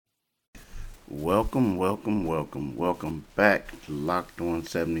Welcome back to Locked On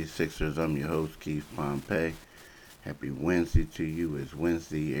 76ers. I'm your host, Keith Pompey. Happy Wednesday to you. It's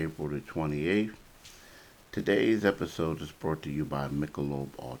Wednesday, April the 28th. Today's episode is brought to you by Michelob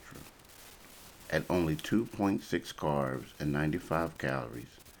Ultra. At only 2.6 carbs and 95 calories,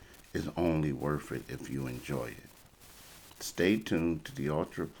 is only worth it if you enjoy it. Stay tuned to the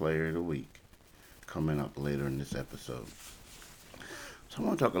Ultra Player of the Week coming up later in this episode. So I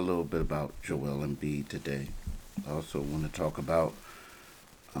want to talk a little bit about Joel Embiid today. I also want to talk about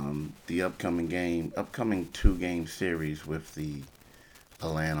the upcoming two-game series with the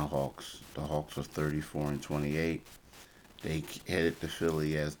Atlanta Hawks. The Hawks are 34 and 28. They headed to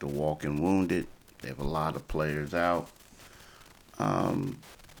Philly as the walking wounded. They have a lot of players out. Um,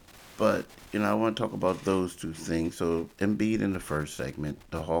 but I want to talk about those two things. So Embiid in the first segment,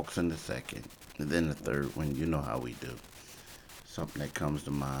 the Hawks in the second, and then the third one. You know how we do. Something that comes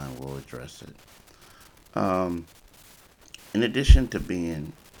to mind, we'll address it. Um, in addition to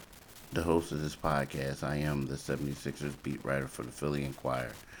being the host of this podcast, I am the 76ers beat writer for the Philly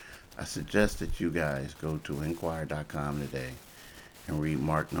Inquirer. I suggest that you guys go to Inquirer.com today and read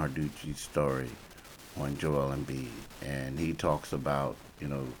Mark Narducci's story on Joel Embiid. And he talks about,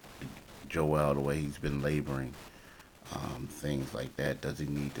 Joel, the way he's been laboring, things like that. Does he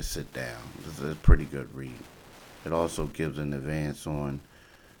need to sit down? This is a pretty good read. It also gives an advance on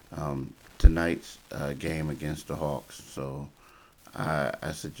tonight's game against the Hawks. So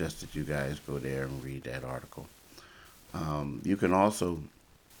I suggest that you guys go there and read that article. You can also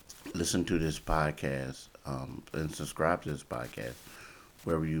listen to this podcast and subscribe to this podcast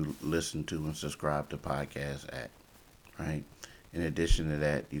wherever you listen to and subscribe to podcasts at, right? In addition to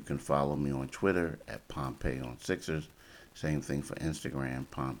that, you can follow me on Twitter at Pompey on Sixers. Same thing for Instagram,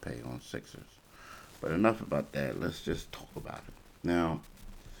 Pompey on Sixers. But enough about that. Let's just talk about it. Now,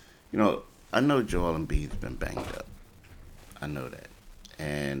 I know Joel Embiid's been banged up. I know that.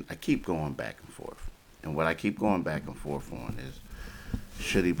 And I keep going back and forth. And what I keep going back and forth on is,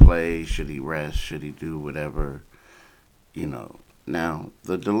 should he play? Should he rest? Should he do whatever? Now,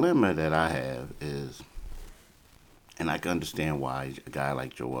 the dilemma that I have is, and I can understand why a guy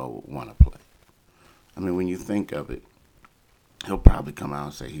like Joel would want to play. I mean, when you think of it, he'll probably come out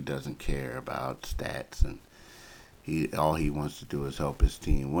and say he doesn't care about stats and all he wants to do is help his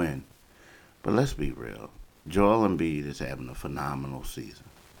team win. But let's be real. Joel Embiid is having a phenomenal season.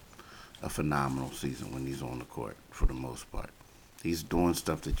 A phenomenal season when he's on the court for the most part. He's doing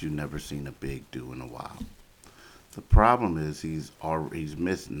stuff that you've never seen a big do in a while. The problem is he's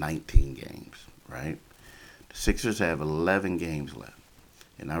missed 19 games, right? The Sixers have 11 games left.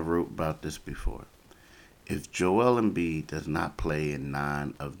 And I wrote about this before. If Joel Embiid does not play in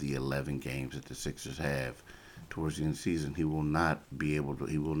 9 of the 11 games that the Sixers have towards the end of the season, he will not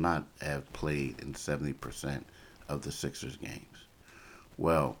have played in 70% of the Sixers games.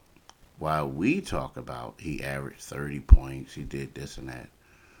 Well, while we talk about he averaged 30 points, he did this and that,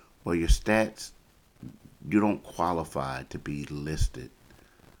 well, your stats, you don't qualify to be listed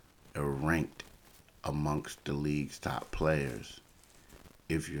or ranked amongst the league's top players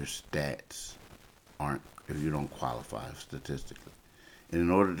if your stats if you don't qualify statistically. And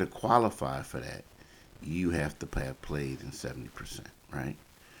in order to qualify for that, you have to have played in 70%, right?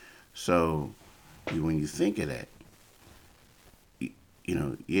 So when you think of that,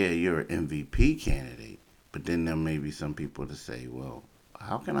 yeah, you're an MVP candidate, but then there may be some people to say, well,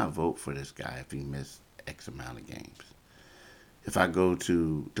 how can I vote for this guy if he missed X amount of games? If I go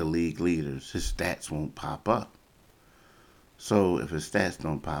to the league leaders, his stats won't pop up. So if his stats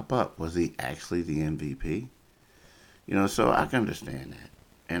don't pop up, was he actually the MVP? So I can understand that.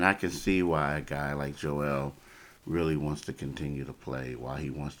 And I can see why a guy like Joel really wants to continue to play, why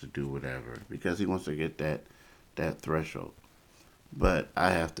he wants to do whatever, because he wants to get that threshold. But I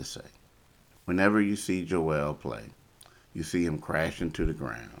have to say, whenever you see Joel play, you see him crashing to the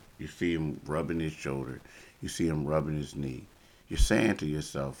ground, you see him rubbing his shoulder, you see him rubbing his knee. You're saying to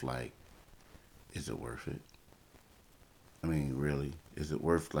yourself, like, is it worth it? I mean, really? Is it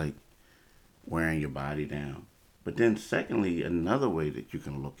worth, like, wearing your body down? But then, secondly, another way that you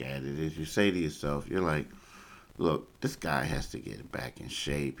can look at it is you say to yourself, you're like, look, this guy has to get back in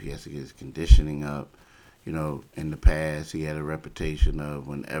shape. He has to get his conditioning up. In the past, he had a reputation of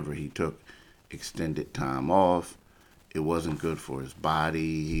whenever he took extended time off, it wasn't good for his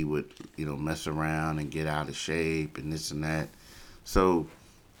body. He would, mess around and get out of shape and this and that. So,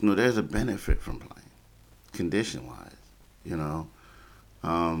 there's a benefit from playing, condition-wise,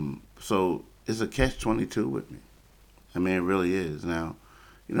 So it's a catch-22 with me. I mean, it really is. Now,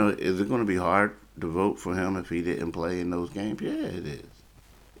 is it going to be hard to vote for him if he didn't play in those games? Yeah, it is.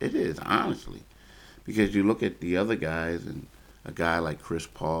 It is, honestly. Because you look at the other guys, and a guy like Chris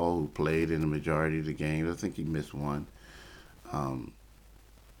Paul, who played in the majority of the games, I think he missed one. Um,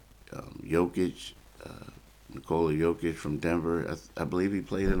 Jokic, Nikola Jokic from Denver, I believe he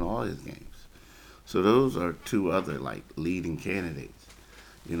played in all his games. So those are two other like leading candidates.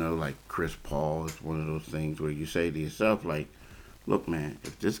 Like Chris Paul is one of those things where you say to yourself, like, look, man,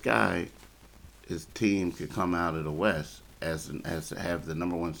 if this guy, his team could come out of the West as to have the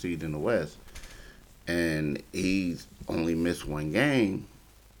number one seed in the West, and he's only missed one game,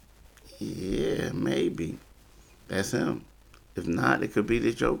 yeah, maybe that's him. If not, it could be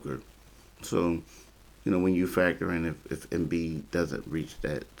the Joker. So, when you factor in if Embiid doesn't reach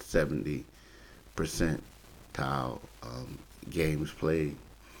that 70% games played,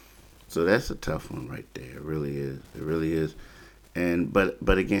 so that's a tough one right there. It really is. It really is. And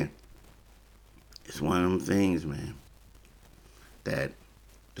but again, it's one of them things, man, that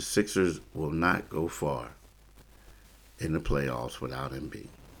the Sixers will not go far in the playoffs without Embiid.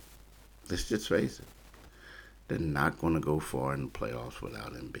 Let's just face it. They're not going to go far in the playoffs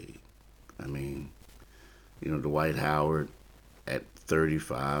without Embiid. I mean, Dwight Howard at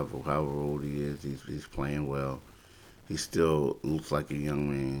 35 or however old he is, he's playing well. He still looks like a young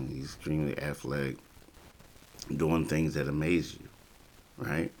man. He's extremely athletic, doing things that amaze you,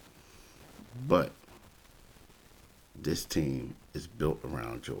 right? But this team is built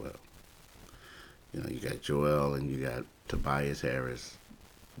around Joel. You got Joel and you got Tobias Harris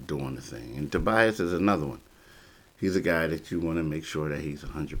doing the thing. And Tobias is another one. He's a guy that you want to make sure that he's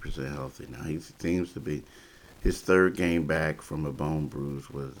 100% healthy. Now, he seems to be, his third game back from a bone bruise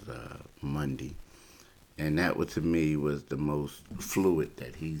was Monday. And that, to me, was the most fluid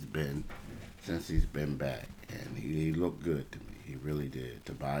that he's been since he's been back. And he looked good to me. He really did.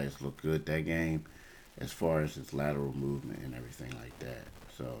 Tobias looked good that game as far as his lateral movement and everything like that.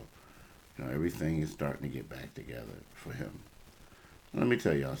 So, everything is starting to get back together for him. Let me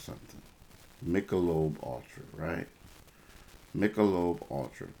tell y'all something. Michelob Ultra, right? Michelob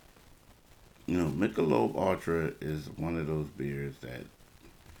Ultra. Michelob Ultra is one of those beers that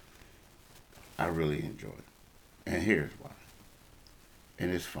I really enjoy. And here's why.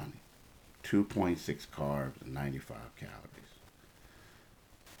 And it's funny. 2.6 carbs and 95 calories.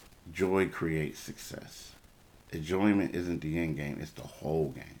 Joy creates success. Enjoyment isn't the end game, it's the whole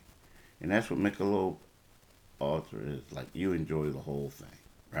game. And that's what Michelob Ultra is. Like, you enjoy the whole thing,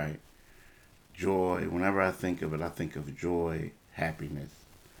 right? Joy, whenever I think of it, I think of joy, happiness,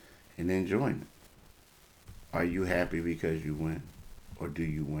 and enjoyment. Are you happy because you win? Or do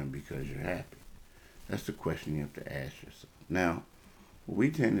you win because you're happy? That's the question you have to ask yourself. Now, what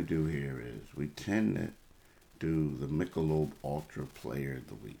we tend to do here is we tend to do the Michelob Ultra Player of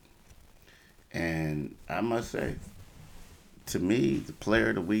the Week. And I must say, to me, the Player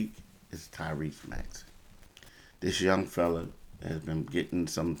of the Week is Tyrese Maxey. This young fella has been getting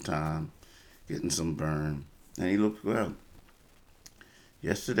some time, getting some burn, and he looks well.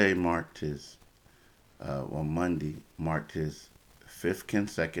 Yesterday on Monday, marked his fifth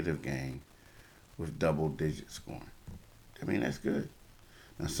consecutive game with double-digit scoring. I mean, that's good.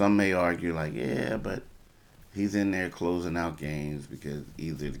 Now, some may argue, like, yeah, but he's in there closing out games because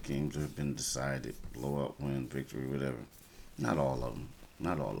either the games have been decided, blowout, win, victory, whatever. Not all of them.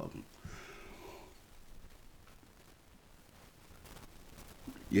 Not all of them.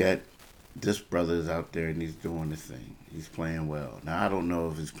 Yet, this brother is out there and he's doing the thing. He's playing well. Now, I don't know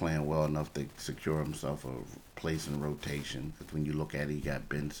if he's playing well enough to secure himself a place in rotation. Because when you look at it, you got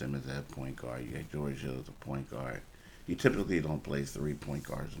Ben Simmons at point guard. You got George Hill as a point guard. You typically don't play 3 point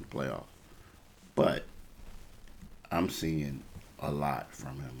guards in the playoffs. But I'm seeing a lot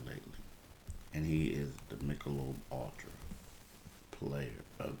from him lately. And he is the Michelob Ultra Player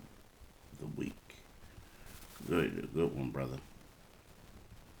of the Week. Good one, brother.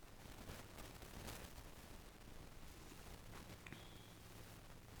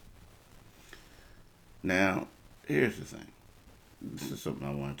 Now, here's the thing. This is something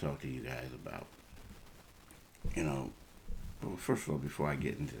I want to talk to you guys about. First of all, before I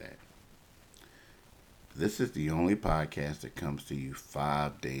get into that, this is the only podcast that comes to you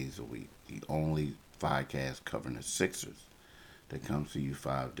 5 days a week. The only podcast covering the Sixers that comes to you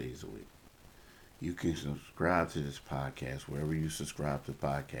 5 days a week. You can subscribe to this podcast wherever you subscribe to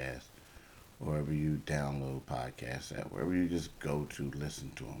podcasts, wherever you download podcasts at, wherever you just go to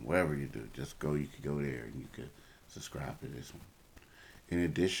listen to them, wherever you do. Just go, you can go there and you can subscribe to this one. In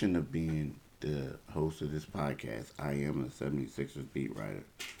addition to being the host of this podcast, I am a 76ers beat writer.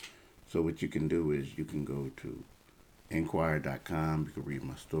 So what you can do is you can go to Enquirer.com. You can read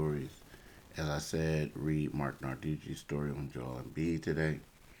my stories. As I said, read Mark Narducci's story on Joel Embiid today.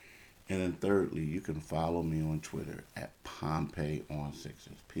 And then thirdly, you can follow me on Twitter at Pompey on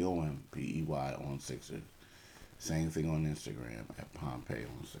Sixers. Pompey on Sixers. Same thing on Instagram at Pompey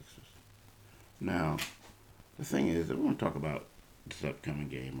on Sixers. Now, the thing is, if we want to talk about this upcoming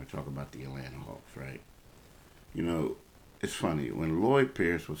game, we're talking about the Atlanta Hawks, right? You know, it's funny. When Lloyd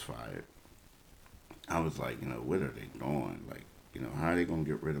Pierce was fired, I was like, what are they doing? Like, how are they going to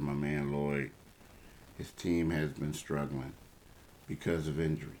get rid of my man Lloyd? His team has been struggling because of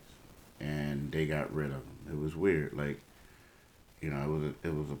injuries, and they got rid of him. It was weird. Like, it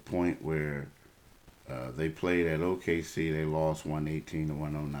was a point where they played at OKC. They lost 118 to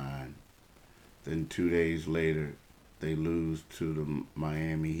 109. Then 2 days later, they lose to the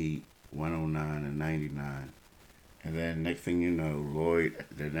Miami Heat 109 and 99. And then next thing you know,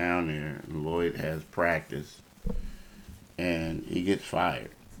 they're down there, and Lloyd has practice, and he gets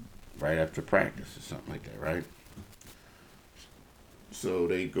fired right after practice or something like that, right? So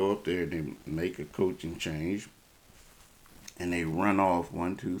they go up there, they make a coaching change, and they run off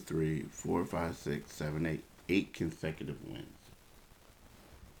 1, 2, 3, 4, 5, 6, 7, 8 consecutive wins.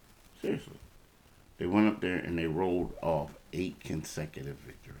 Seriously. They went up there and they rolled off 8 consecutive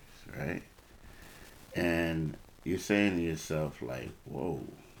victories, right? And you're saying to yourself, like, whoa,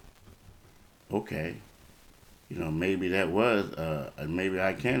 okay, maybe that was, maybe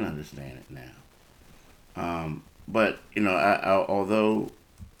I can understand it now. But although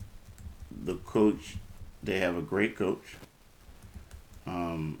the coach, they have a great coach,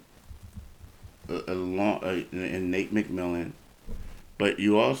 um, and Nate McMillan, but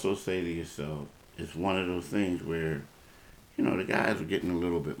you also say to yourself, it's one of those things where, the guys are getting a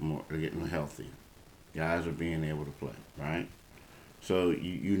little bit more, they're getting healthy. Guys are being able to play, right? So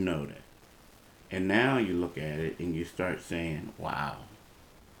you know that. And now you look at it and you start saying, wow,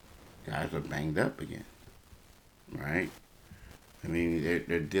 guys are banged up again, right? I mean,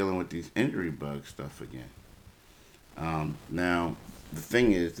 they're dealing with these injury bug stuff again. Now, the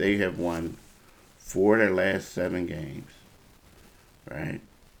thing is, they have won 4 of their last 7 games, right?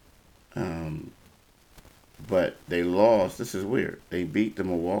 But they lost. This is weird. They beat the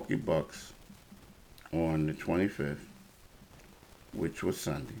Milwaukee Bucks on the 25th, which was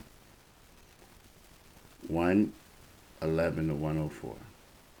Sunday. 111 to 104.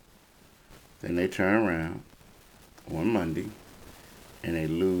 Then they turn around on Monday and they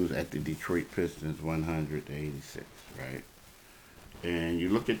lose at the Detroit Pistons 100 to 86, right? And you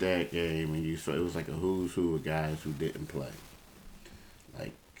look at that game and you saw it was like a who's who of guys who didn't play.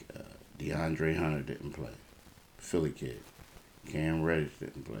 Like DeAndre Hunter didn't play. Philly kid. Cam Reddish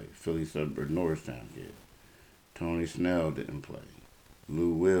didn't play. Philly suburb Norristown kid. Tony Snell didn't play.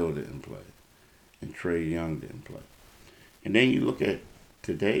 Lou Will didn't play. And Trae Young didn't play. And then you look at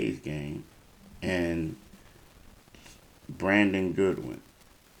today's game, and Brandon Goodwin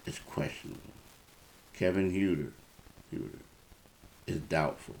is questionable. Kevin Huerter is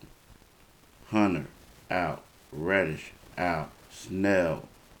doubtful. Hunter out. Reddish out. Snell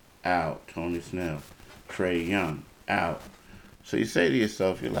out. Tony Snell. Trae Young out. So you say to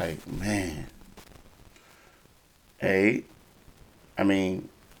yourself, you're like, man, hey, I mean,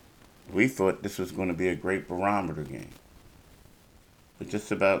 we thought this was going to be a great barometer game. But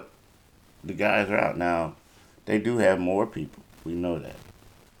just about the guys are out. Now, they do have more people. We know that.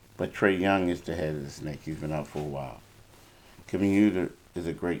 But Trae Young is the head of the snake. He's been out for a while. Kevin Huerter is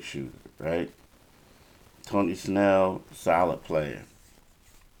a great shooter, right? Tony Snell, solid player.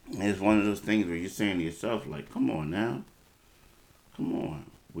 And it's one of those things where you're saying to yourself, like, come on now. Come on.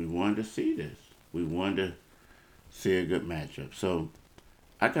 We wanted to see this. We wanted to see a good matchup. So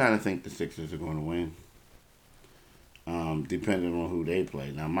I kind of think the Sixers are going to win, depending on who they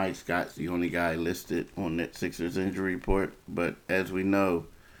play. Now, Mike Scott's the only guy listed on that Sixers injury report, but as we know,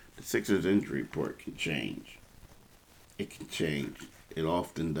 the Sixers injury report can change. It can change. It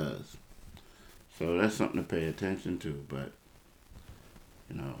often does. So that's something to pay attention to, but,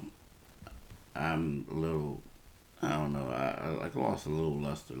 I'm a little, I don't know, I lost a little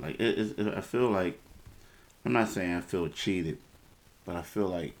luster. Like, I feel like, I'm not saying I feel cheated, but I feel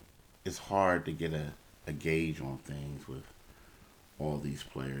like it's hard to get a gauge on things with all these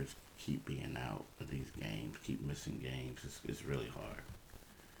players keep being out of these games, keep missing games. It's really hard.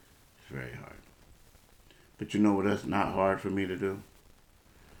 It's very hard. But you know what that's not hard for me to do?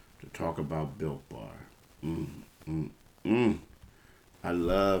 To talk about Built Bar. I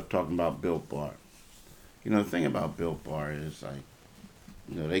love talking about Built Bar. The thing about Built Bar is, like,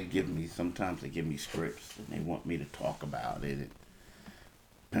 sometimes they give me scripts and they want me to talk about it and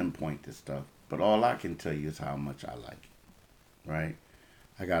pinpoint this stuff. But all I can tell you is how much I like it, right?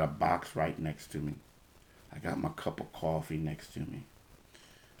 I got a box right next to me. I got my cup of coffee next to me.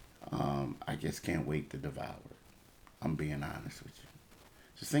 just can't wait to devour it. I'm being honest with you.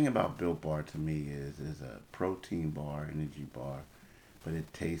 The thing about Built Bar to me is a protein bar, energy bar, but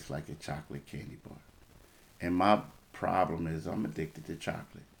it tastes like a chocolate candy bar. And my problem is I'm addicted to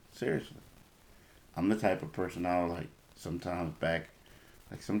chocolate. Seriously. I'm the type of person I'll like sometimes back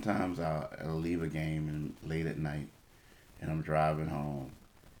like sometimes I'll leave a game and late at night and I'm driving home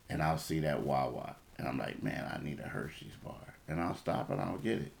and I'll see that Wawa and I'm like, man, I need a Hershey's bar. And I'll stop and I'll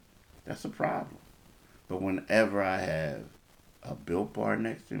get it. That's a problem. But whenever I have a Built Bar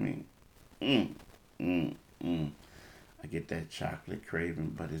next to me, mm, mm, mm, I get that chocolate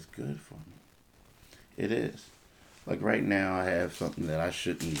craving, but it's good for me. It is. Like right now, I have something that I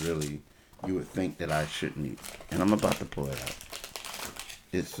shouldn't really, you would think that I shouldn't eat. And I'm about to pull it out.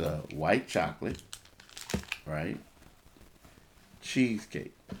 It's white chocolate, right?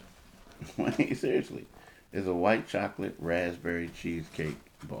 Cheesecake. Seriously. It's a white chocolate raspberry cheesecake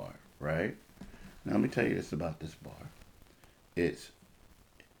bar, right? Now, let me tell you this about this bar. It's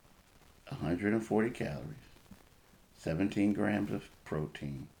 140 calories, 17 grams of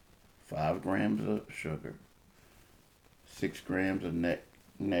protein, 5 grams of sugar, 6 grams of net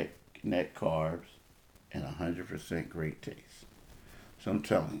carbs, and 100% great taste. So I'm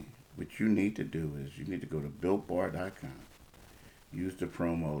telling you, what you need to do is you need to go to BuiltBar.com, use the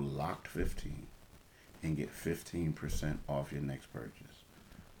promo LOCKED15, and get 15% off your next purchase.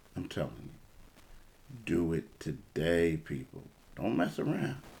 I'm telling you, do it today, people. Don't mess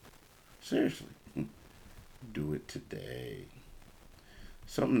around. Seriously, do it today.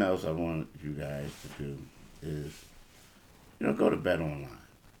 Something else I want you guys to do is, go to Bet Online.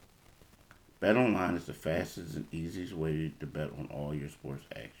 Bet Online is the fastest and easiest way to bet on all your sports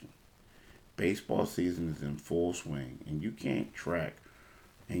action. Baseball season is in full swing, and you can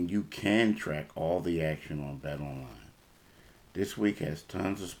track all the action on Bet Online. This week has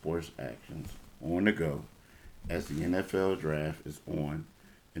tons of sports actions on the go as the NFL draft is on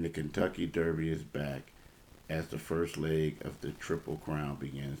and the Kentucky Derby is back as the first leg of the Triple Crown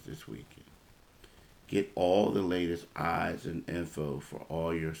begins this weekend. Get all the latest odds and info for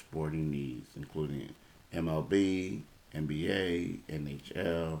all your sporting needs, including MLB, NBA,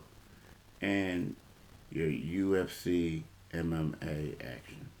 NHL, and your UFC MMA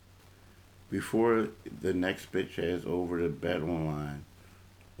action. Before the next pitch heads over to Bet Online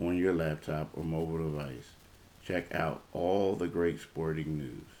on your laptop or mobile device, check out all the great sporting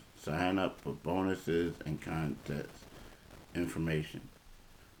news. Sign up for bonuses and contest information.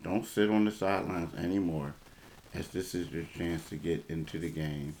 Don't sit on the sidelines anymore, as this is your chance to get into the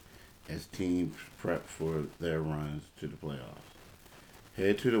game as teams prep for their runs to the playoffs.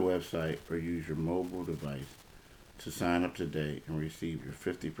 Head to the website or use your mobile device to sign up today and receive your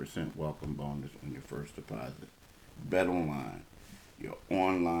 50% welcome bonus on your first deposit. Bet Online, your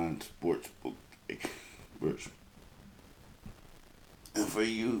online sportsbook. And for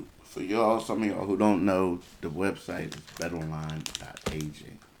y'all, some of y'all who don't know, the website is betonline.ag.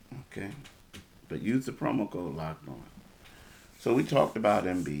 Okay? But use the promo code Locked On. So we talked about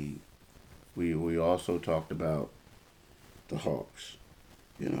Embiid. We also talked about the Hawks.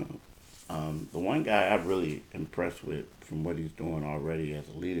 The one guy I'm really impressed with from what he's doing already as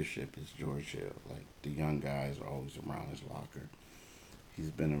a leadership is George Hill. Like, the young guys are always around his locker. He's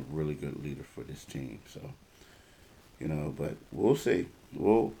been a really good leader for this team. So, but we'll see.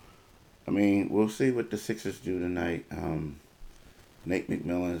 We'll see what the Sixers do tonight. Nate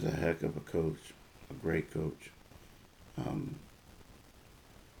McMillan is a heck of a coach, a great coach.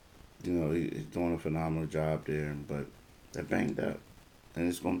 He's doing a phenomenal job there, but they're banged up. And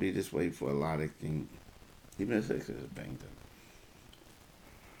it's going to be this way for a lot of teams. Even the Sixers is banged up.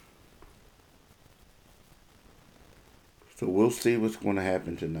 So we'll see what's going to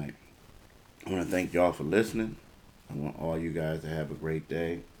happen tonight. I want to thank y'all for listening. I want all you guys to have a great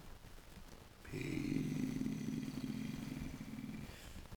day. Peace.